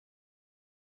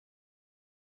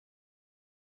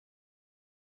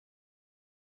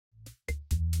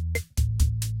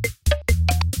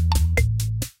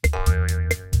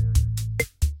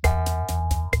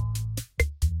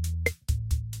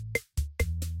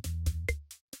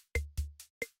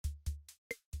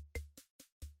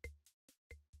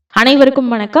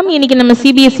அனைவருக்கும் வணக்கம். இன்னைக்கு நம்ம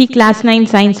Cbse கிளாஸ் 9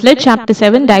 சயின்ஸ்ல chapter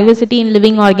 7 diversity in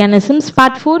living organisms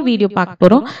part 4 video பார்க்க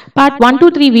போறோம். பார்ட் 1 to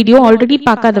 3 வீடியோ ஆல்ரெடி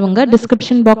பார்க்காதவங்க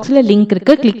டிஸ்கிரிப்ஷன் பாக்ஸ்ல லிங்க்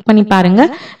இருக்கு, கிளிக் பண்ணி பாருங்க.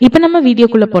 இப்போ நம்ம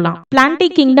வீடியோக்குள்ள போலாம். பிளான்டே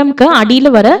கிங்டம்க்கு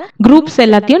அடியில வர குரூப்ஸ்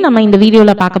எல்லாத்தையும் நம்ம இந்த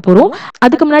வீடியோல பார்க்க போறோம்.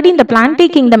 அதுக்கு முன்னாடி இந்த பிளான்டே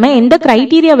கிங்டமை எந்த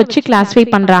கிரைட்டீரியா வச்சு கிளாஸிஃபை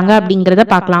பண்றாங்க அப்படிங்கறத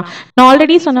பார்க்கலாம். நான்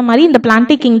ஆல்ரெடி சொன்ன மாதிரி இந்த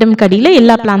பிளான்டே கிங்டம்க்கு அடியில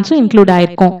எல்லா பிளான்ட்ஸும் இன்க்ளூட்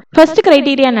ஆயிருக்கும். ஃபர்ஸ்ட்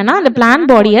கிரைட்டீரியா என்னன்னா அந்த பிளான்ட்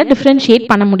பாடியை டிஃபரன்ஷியேட்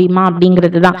பண்ண முடியுமா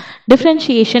அப்படிங்கிறது தான்.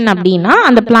 டிஃபரன்ஷியேஷன் அப்படின்னா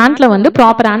அந்த பிளான்ட்ல வந்து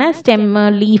ப்ராப்பரான ஸ்டெம்,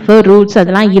 லீஃப், ரூட்ஸ்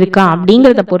அதெல்லாம் இருக்கா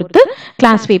அப்படிங்கறத பொறுத்து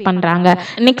கிளாஸிஃபை பண்றாங்க.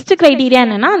 நெக்ஸ்ட் கிரைட்டீரியா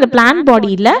என்னன்னா அந்த பிளான்ட்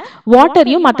பாடியில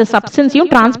வாட்டரையும் மற்ற சப்ஸ்டன்ஸையும்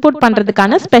டிரான்ஸ்போர்ட்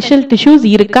பண்றதுக்கான ஸ்பெஷல் டிஷ்யூஸ்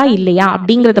இருக்கா இல்லையா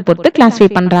அப்படிங்கறத பொறுத்து கிளாஸிஃபை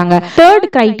பண்றாங்க. தேர்ட்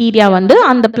கிரைட்டீரியா வந்து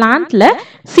அந்த பிளான்ட்ல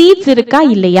சீட்ஸ் இருக்கா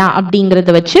இல்லையா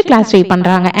அப்படிங்கறத வச்சு கிளாஸிஃபை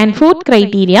பண்றாங்க. அண்ட் ஃபோர்த்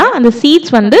கிரைட்டீரியா அந்த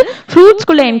சீட்ஸ் வந்து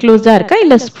ஃப்ரூட்ஸ்குள்ள என்க்ளோஸ்டா இருக்கா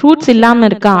இல்ல ஃப்ரூட்ஸ் இல்லாம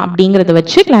இருக்கா அப்படிங்கறத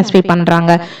வச்சு கிளாஸிஃபை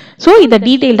பண்றாங்க. சோ இத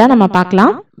டீடைல்டா நம்ம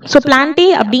பார்க்கலாம். சோ பிளான்டே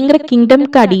அப்படிங்கிற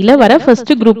கிங்டம்க்கு அடியில வர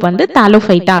ஃபர்ஸ்ட் குரூப் வந்து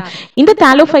தாலோஃபைட்டா. இந்த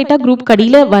தாலோஃபைட்டா குரூப்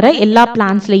அடியில வர எல்லா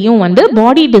பிளான்ட்ஸ்லயும் வந்து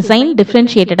பாடி டிசைன்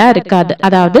டிஃபரன்ஷியேட்டடா இருக்காது.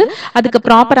 அதாவது அதுக்கு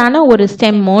ப்ராப்பரான ஒரு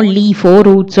ஸ்டெம்மோ, லீஃபோ,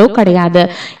 ரூட்ஸோ கிடையாது.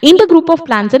 இந்த குரூப் ஆஃப்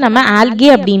பிளான்ட்ஸ் நம்ம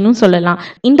ஆல்கே அப்படின்னு சொல்லலாம்.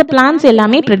 இந்த பிளான்ட்ஸ்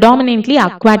எல்லாமே predominantly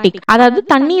aquatic, அதாவது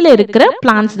தண்ணியில இருக்கிற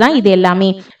பிளான்ட்ஸ் தான் இது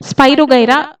எல்லாமே.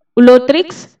 ஸ்பைரோகைரா,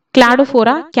 உலோத்ரிக்ஸ்,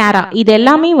 கிளாடோஃபோரா, கேரா இது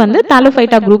எல்லாமே வந்து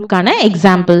தாலோஃபைட்டா குரூப்கான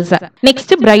எக்ஸாம்பிள்ஸ்.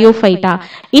 நெக்ஸ்ட் பிரையோஃபைட்டா.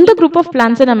 இந்த குரூப் ஆஃப்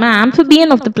பிளான்ட்ஸ் நம்ம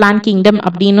amphibian of the plant kingdom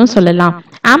அப்படின்னு சொல்லலாம்.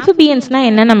 ஆம்பிபியன்ஸ்னா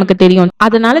என்ன நமக்கு தெரியும்.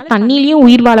 அதனால தண்ணிலையும்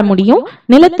உயிர் வாழ முடியும்,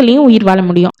 நிலத்திலையும் உயிர் வாழ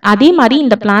முடியும். அதே மாதிரி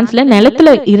இந்த பிளான்ட்ஸ்ல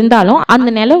நிலத்துல இருந்தாலும் அந்த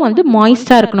நிலம் வந்து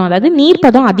மாய்ஸ்டா இருக்கணும், அதாவது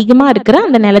நீர்ப்பதம் அதிகமா இருக்கிற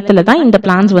அந்த நிலத்துல தான் இந்த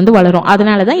பிளான்ட்ஸ் வந்து வளரும்.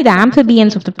 அதனாலதான் இது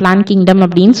amphibians of the plant kingdom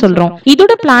அப்படின்னு சொல்றோம்.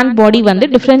 இதோட பிளான்ட் பாடி வந்து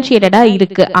டிஃபரன்ஷியேட்டடா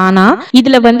இருக்கு. ஆனா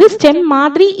இதுல வந்து ஸ்டெம்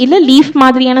மாதிரி இல்ல லீஃப்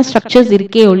மாதிரியான ஸ்ட்ரக்சர்ஸ்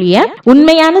இருக்கே ஒழிய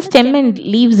உண்மையான ஸ்டெம் அண்ட்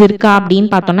லீவ்ஸ் இருக்கா அப்படின்னு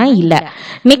பார்த்தோம்னா இல்ல.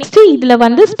 நெக்ஸ்ட் இதுல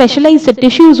வந்து ஸ்பெஷலைஸ்ட்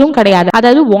டிஷ்யூஸும் கிடையாது.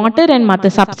 அதாவது வாட்டர் அண்ட் மற்ற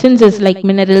சப்ஸ்டன்சஸ் லைக்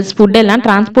மினரல்ஸ், ஃபுட் எல்லாம்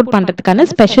டிரான்ஸ்போர்ட் பண்றதுக்கான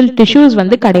ஸ்பெஷல் டிஷ்யூஸ்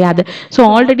வந்து கிடையாது. ஸோ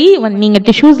ஆல்ரெடி நீங்க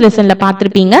டிஷ்யூஸ் லெசன்ல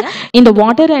பார்த்திருப்பீங்க. இந்த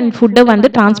வாட்டர் அண்ட் ஃபுட்டை வந்து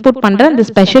டிரான்ஸ்போர்ட் பண்ற அந்த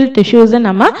ஸ்பெஷல் டிஷ்யூஸ்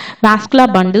நம்ம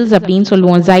வாஸ்குலர் பண்டில்ஸ் அப்படின்னு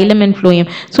சொல்லுவோம், சைலம் அண்ட் ஃப்ளோயம்.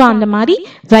 ஸோ அந்த மாதிரி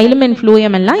சைலம் அண்ட்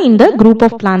ஃப்ளோயம் எல்லாம் இந்த குரூப்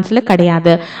ஆஃப் பிளான்ட்ஸ்ல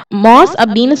கிடையாது. மாஸ்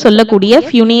அப்படின்னு சொல்லக்கூடிய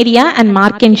ஃபியூனேரியா அண்ட்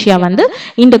மார்க்கென்ஷியா வந்து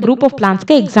இந்த குரூப் ஆஃப்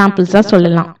பிளான்ட்ஸ்க்கு எக்ஸாம்பிள்ஸா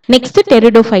சொல்லலாம். Next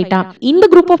Pteridophyta. இந்த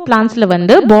குரூப் ஆஃப் பிளான்ட்ஸ்ல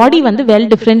வந்து பாடி வந்து வெல்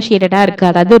டிஃபரன்ஷியேட்டடா இருக்கு,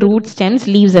 அதாவது ரூட், ஸ்டெம்ஸ்,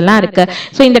 லீவ்ஸ் எல்லாம் இருக்கு.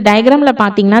 ஸோ இந்த டயக்ராம்ல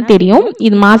பாத்தீங்கன்னா தெரியும்,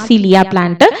 இது மார்சிலியா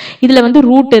பிளான்ட். இதுல வந்து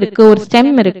ரூட் இருக்கு, ஒரு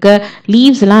ஸ்டெம் இருக்கு,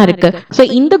 லீவ்ஸ் எல்லாம் இருக்கு. ஸோ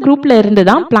இந்த குரூப்ல இருந்து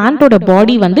தான் பிளான்ட்டோட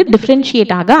பாடி வந்து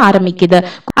டிஃபரன்ஷியேட் ஆக ஆரம்பிக்குது.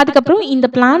 அதுக்கப்புறம் இந்த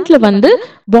பிளான்ட்ல வந்து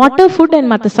வாட்டர், ஃபுட் அண்ட்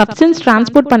மற்ற சப்ஸ்டன்ஸ்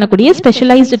டிரான்ஸ்போர்ட் பண்ணக்கூடிய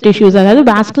ஸ்பெஷலைஸ்டு டிஷ்யூஸ், அதாவது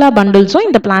வாஸ்குலர் பண்டில்ஸும்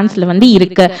இந்த பிளான்ட்ஸ்ல வந்து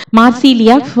இருக்கு.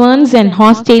 மார்சிலியா, ஃபர்ன்ஸ் அண்ட்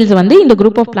ஹாஸ்டெயில்ஸ் வந்து இந்த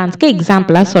குரூப் ஆஃப் பிளான்ட்ஸ்க்கு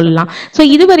எக்ஸாம்பிளா சொல்லலாம். சோ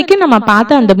இது வரைக்கும் நம்ம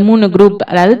பார்த்த அந்த மூணு குரூப்,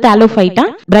 அதாவது தாலோஃபைட்டா,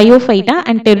 பிரையோஃபைட்டா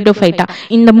அண்ட் டெரிடோஃபைட்டா,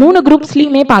 இந்த மூணு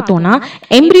குரூப்ஸ்லயுமே பார்த்தோம்னா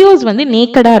எம்பிரியோஸ் வந்து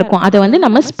நேக்கடா இருக்கும். அதை வந்து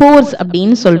நம்ம ஸ்போர்ஸ்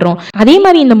அப்படின்னு சொல்றோம். அதே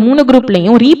மாதிரி இந்த மூணு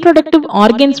குரூப்லயும் ரீப்ரொடக்டிவ்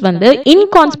ஆர்கன்ஸ் வந்து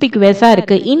இன்கான்ஸ்பிகுவஸா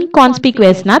இருக்கு.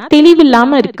 இன்கான்ஸ்பிகுவஸ்னா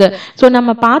தெளிவில்லாம இருக்கு. சோ நம்ம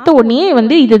பார்த்த உடனே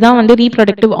வந்து இதுதான் வந்து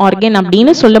ரீப்ரொடக்டிவ் ஆர்கன்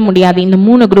அப்படின்னு சொல்ல முடியாது. இந்த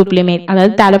மூணு குரூப்லயுமே,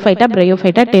 அதாவது தாலோஃபைட்டா,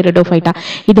 பிரையோஃபைட்டா, டெரிடோஃபைட்டா,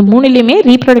 இது மூணுலயுமே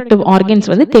ரீப்ரொடக்டிவ் ஆர்கன்ஸ்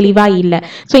வந்து தெளிவா இல்ல.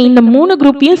 சோ இந்த மூணு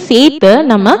குரூப்பையும் சேர்த்து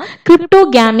நம்ம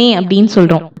கிரிப்டோகேமே அப்படின்னு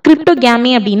சொல்றோம்.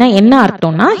 கிரிப்டோகேமே அப்படின்னா என்ன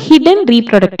அர்த்தம்னா ஹிடன்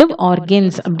ரீப்ரொடக்டிவ்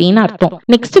ஆர்கன்ஸ் அப்படின்னு அர்த்தம்.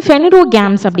 நெக்ஸ்ட்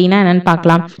ஃபெனரோகாம்ஸ் அப்படின்னா என்னன்னு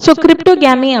பார்க்கலாம். சோ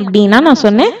கிரிப்டோகேமே அப்படின்னா நான்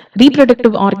சொன்னேன்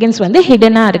ரீப்ரொடக்டிவ் ஆர்கன்ஸ் வந்து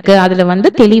ஹிடனா இருக்கு, அதுல வந்து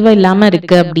தெளிவா இல்லாம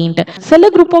இருக்கு அப்படின்ட்டு. சில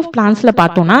குரூப் ஆஃப் பிளான்ட்ஸ்ல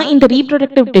பார்த்தோம்னா இந்த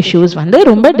ரீப்ரொடக்டிவ் டிஷ்யூஸ் வந்து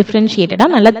ரொம்ப டிஃபரன்ஷியேட்டடா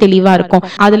நல்லா தெளிவா இருக்கும்.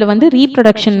 அதுல வந்து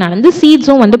ரீப்ரொடக்ஷன் நடந்து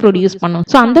சீட்ஸும் வந்து ப்ரொடியூஸ் பண்ணும்.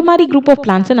 சோ அந்த மாதிரி குரூப் ஆஃப்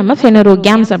பிளான்ட்ஸ் நம்ம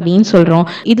ஃபெனரோகாம்ஸ் அப்படின்னு சொல்றோம்.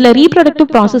 இதுல ரீப்ரொடக்டிவ்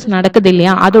ப்ராசஸ் நடக்குது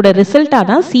இல்லையா, அதோட ரிசல்ட்டா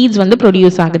தான் சீட்ஸ் வந்து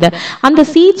ப்ரொடியூஸ் ஆகுது. அந்த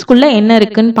சீட்ஸ்க்குள்ள என்ன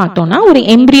இருக்குன்னு பார்த்தோம்னா ஒரு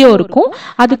எம்பிரியோ இருக்கும்,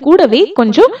 அது கூடவே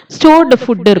கொஞ்சம் ஸ்டோர்டு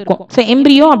ஃபுட் இருக்கும். சோ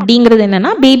எம்பிரியோ அப்படிங்கிறது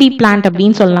என்னன்னா பேபி பிளான்ட்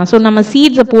அப்படின்னு சொல்லலாம். சோ நம்ம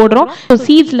சீட்ஸ் போடுறோம்,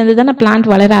 சீட்ஸ்ல இருந்து தான பிளான்ட்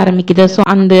வளர ஆரம்பிக்குது. சோ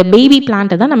அந்த பேபி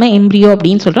பிளான்ட் தான் நம்ம எம்பிரியோ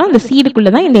அப்படின்னு சொல்றோம். அந்த சீடுக்குள்ள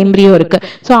தான் இந்த எம்பிரியோ இருக்கு.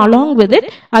 சோ அலாங் வித் இட்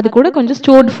அது கூட கொஞ்சம்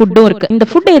ஸ்டோர்டு ஃபுட்டும் இருக்கு. இந்த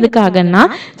ஃபுட் எதுக்காகன்னா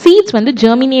சீட்ஸ் வந்து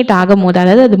ஜெர்மினேட் ஆகும் போது,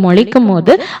 அதாவது அது முளைக்கும்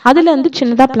போது அதுல இருந்து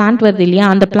சின்னதா பிளான்ட் வருது இல்லையா,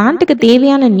 அந்த பிளான்ட்டுக்கு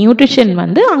தேவையான நியூட்ரிஷன்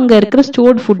வந்து அங்க இருக்கிற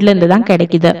ஸ்டோர்டு ஃபுட்ல இருந்து தான்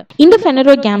கிடைக்குது. இந்த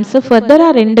ஃபெனரோகாம்ஸ் ஃபர்தரா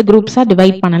ரெண்டு குரூப்ஸா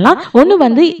டிவைட் பண்ணலாம். ஒன்னு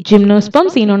வந்து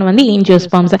ஜிம்னோஸ்பெர்ம்ஸ், இன்னொன்னு வந்து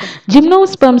ஏஞ்சியோஸ்பெர்ம்ஸ்.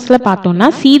 ஜிம்னோஸ்பெர்ம்ஸ்ல பார்த்தோம்னா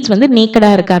சீட்ஸ் வந்து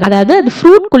நேக்கடா இருக்காது, அதாவது அது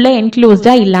ஃப்ரூட்குள்ள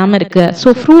என்க்ளோஸ்டா இல்லாம இருக்கு. சோ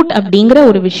ஃப்ரூட் அப்படிங்கிற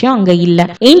ஒரு விஷயம் அங்க இல்ல.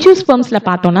 ஏஞ்சியோஸ்பெர்ம்ஸ்ல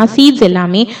பார்த்தோம்னா சீட்ஸ்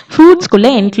எல்லாமே ஃப்ரூட்ஸ்குள்ள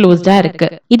என்க்ளோஸ்டா இருக்கு.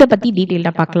 இத பத்தி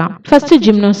டீடைலா பார்க்கலாம். First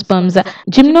gymnosperms.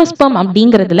 ஜிம்னோஸ்பெர்ம்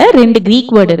அப்படிங்கிறதுல ரெண்டு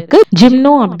கிரீக் வேர்ட் இருக்கு.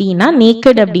 ஜிம்னோ அப்படின்னா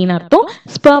நேக்கட் அப்படின்னு அர்த்தம்,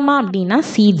 ஸ்பெர்மா அப்படின்னா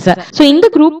சீட்ஸ். ஸோ இந்த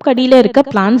குரூப் கடியில இருக்க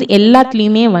பிளான்ஸ்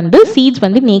எல்லாத்துலயுமே வந்து சீட்ஸ்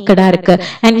வந்து நேக்கடா இருக்கு.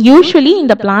 அண்ட் யூஸ்வலி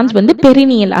இந்த பிளான்ஸ் வந்து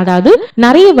பெரினியல், அதாவது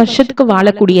நிறைய வருஷத்துக்கு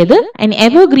வாழக்கூடியது. அண்ட்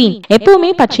எவர்கிரீன்,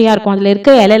 எப்பவுமே பச்சையா இருக்கும், அதுல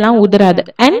இருக்க இலையெல்லாம் உதிராது.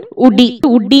 அண்ட்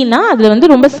உட்டினா அதுல வந்து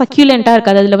ரொம்ப சக்யூலண்டா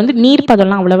இருக்காது, அதுல வந்து நீர்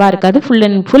பதம்லாம் அவ்வளவா இருக்காது, ஃபுல்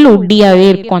அண்ட் ஃபுல் உட்டியாவே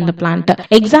இருக்கும் அந்த பிளான்ட்.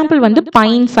 எக்ஸாம்பிள் வந்து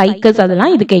பைன், சைக்கஸ்,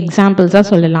 அதெல்லாம் இதுக்கு எக்ஸாம்பிள்ஸா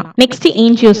சொல்லலாம். நெக்ஸ்ட்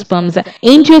ஏஞ்சியோஸ்பெர்ம்ஸ்.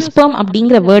 ஏஞ்சியோஸ்பெர்ம்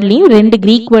அப்படிங்கிற வேர்ட்லயும் 2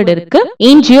 கிரீக் வேர்ட் இருக்கு.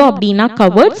 ஏஞ்சியோ அப்படின்னா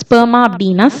கவர்ட், ஸ்பெர்மா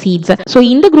அப்படின்னா சீட்ஸ். ஸோ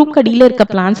இந்த குரூப் கடியில இருக்க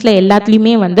பிளான்ஸ்ல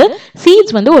எல்லாத்துலயுமே வந்து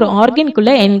சீட்ஸ் வந்து ஒரு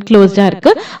ஆர்கனுக்குள்ள என்க்ளோஸ்டா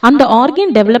இருக்கு. அந்த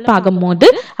ஆர்கன் டெவலப் ஆகும் போது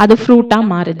அது ஃப்ரூட்டா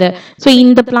மாறுது. ஸோ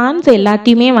இந்த பிளான்ஸ்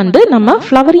எல்லாத்தையுமே வந்து நம்ம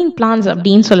ஃப்ளவரிங் பிளான்ஸ்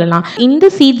அப்படின்னு சொல்லலாம். இந்த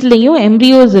சீட்ஸ்லயும்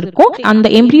எம்ப்ரியோஸ் இருக்கும். அந்த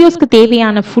எம்ப்ரியோஸ்க்கு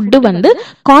தேவையான ஃபுட்டு வந்து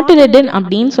காட்டிலிடன்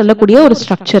அப்படின்னு சொல்லக்கூடிய ஒரு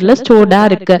ஸ்ட்ரக்சர்ல ஸ்டோர்டா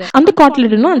இருக்கு. அந்த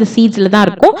காட்டிலிடனும் அந்த சீட்ஸ்ல தான்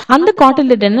இருக்கும். அந்த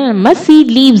காட்டிலிடன் நம்ம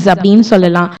சீட் லீவ்ஸ் அப்படின்னு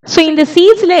சொல்லலாம். ஸோ இந்த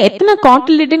சீட்ஸ்ல எத்தனை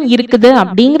காட்டிலிடன் இருக்குது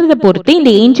அப்படிங்கறத பொறுத்து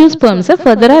இந்த ஏஞ்சியோஸ்பெர்ம்ஸை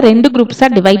ஃபர்தரா 2 குரூப்ஸா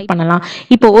டிவைட் பண்ணலாம்.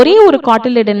 இப்போ ஒரே ஒரு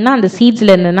காட்டிலிடன்னா அந்த சீட்ஸ்ல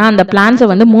இருந்துன்னா அந்த பிளான்ஸை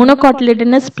வந்து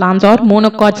மோனோகாட்டிலிடனஸ் பிளான்ஸ் ஆர்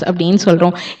மோனோகாட்ஸ் அப்படின்னு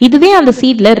சொல்றோம். இதுவே அந்த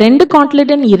சீட்ல 2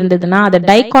 காட்டிலிடன் இருந்ததுன்னா அதை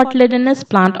டைகாட்டிலிடனஸ்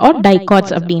பிளான்ட் ஆர்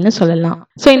டைகாட்ஸ் அப்படின்னு சொல்லலாம்.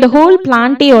 ஸோ இந்த ஹோல்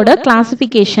பிளான்டேயோட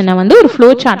கிளாசிபிகேஷனை வந்து ஒரு ஃப்ளோ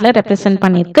சார்ட்ல ரெப்ரசென்ட்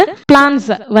பண்ணிருக்கு. பிளான்ஸ்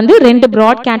வந்து 2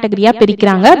 பிராட் கேட்டகரியா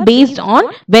பிரிக்கிறாங்க based on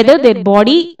weather there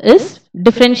body is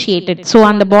differentiated. So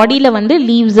அந்த பாடியில வந்து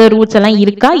லீவ்ஸ், ரூட்ஸ் எல்லாம்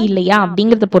இருக்கா இல்லையா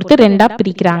அப்படிங்கறத பொறுத்து 2ஆ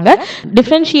பிரிக்கிறாங்க.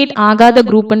 டிஃபரன்ஷியேட் ஆகாத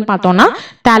குரூப்னு பார்த்தோம்னா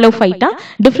தாலோஃபைட்டா.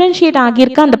 டிஃபரன்ஷியேட்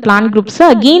ஆகியிருக்க அந்த பிளான்ட் குரூப்ஸ்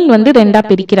அகெயின் வந்து 2ஆ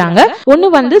பிரிக்கிறாங்க. ஒன்னு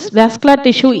வந்து வாஸ்குலர்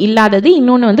டிஷ்யூ இல்லாதது,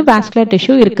 இன்னொன்னு வந்து வாஸ்குலர்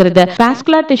டிஷ்யூ இருக்கிறது.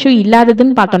 வாஸ்குலர் டிஷ்யூ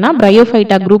இல்லாததுன்னு பார்த்தோம்னா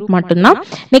பிரையோஃபைட்டா குரூப் மட்டும்தான்.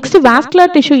 நெக்ஸ்ட்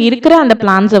வாஸ்குலர் டிஷ்யூ இருக்கிற அந்த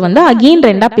பிளான்ஸை வந்து அகெயின்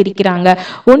 2ஆ பிரிக்கிறாங்க.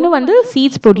 ஒன்னு வந்து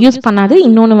சீட்ஸ் ப்ரொடியூஸ் பண்ணாது,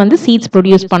 இன்னொன்னு வந்து சீட்ஸ்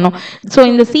ப்ரொடியூஸ் பண்ணும். ஸோ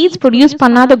இந்த சீட்ஸ் ப்ரொடியூஸ்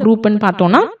பண்ணாத குரூப்னு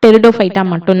பார்த்தோம்னா Pteridophyta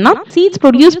மட்டும்தான். சீட்ஸ்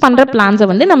ப்ரொடியூஸ் பண்ற பிளான்ஸை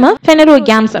வந்து நம்ம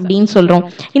Phanerogams அப்படின்னு சொல்றோம்.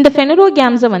 இந்த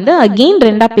Phanerogams வந்து அகெயின்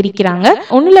 2ஆ பிரிக்கிறாங்க.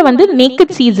 ஒண்ணுல வந்து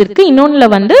நேக்கட் சீட்ஸ் இருக்கு, இன்னொன்னுல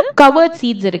வந்து கவர்ட்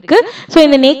சீட்ஸ் இருக்கு. ஸோ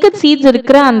இந்த நேக்கட் சீட்ஸ்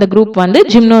இருக்கிற அந்த குரூப் வந்து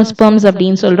Gymnosperms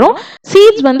அப்படின்னு சொல்றோம்.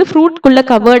 சீட்ஸ் வந்து ஃப்ரூட் குள்ள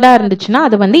கவர்டா இருந்துச்சுன்னா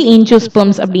அது வந்து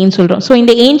Angiosperms அப்படின்னு சொல்றோம். ஸோ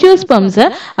இந்த Angiosperms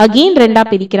அகெயின் 2ஆ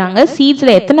பிரிக்கிறாங்க.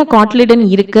 சீட்ஸ்ல எத்தனை காட்டிலிடன்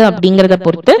இருக்கு அப்படிங்கறத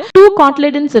பொறுத்து 2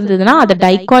 காட்டிலிடன்ஸ் இருந்ததுன்னா அதை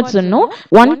டைகாட்ஸ்,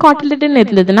 1 காட்டிலிடன்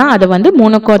இருந்ததுன்னா அதை வந்து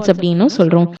மோனோகாட்ஸ் அப்படின்னு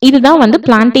சொல்றோம். இதுதான் வந்து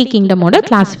பிளான்டே கிங்டமோட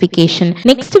கிளாசிபிகேஷன்.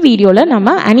 நெக்ஸ்ட் வீடியோல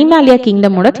நம்ம அனிமாலியா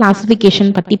கிங்டமோட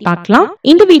கிளாசிபிகேஷன் பத்தி பார்க்கலாம்.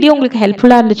 இந்த வீடியோ உங்களுக்கு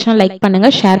ஹெல்ப்ஃபுல்லா இருந்துச்சுன்னா லைக் பண்ணுங்க,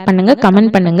 ஷேர் பண்ணுங்க,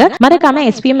 கமெண்ட் பண்ணுங்க. மறக்காம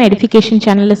SPM எடுஃபிகேஷன்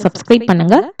சேனலை சப்ஸ்கிரைப்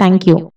பண்ணுங்க. தேங்க்யூ.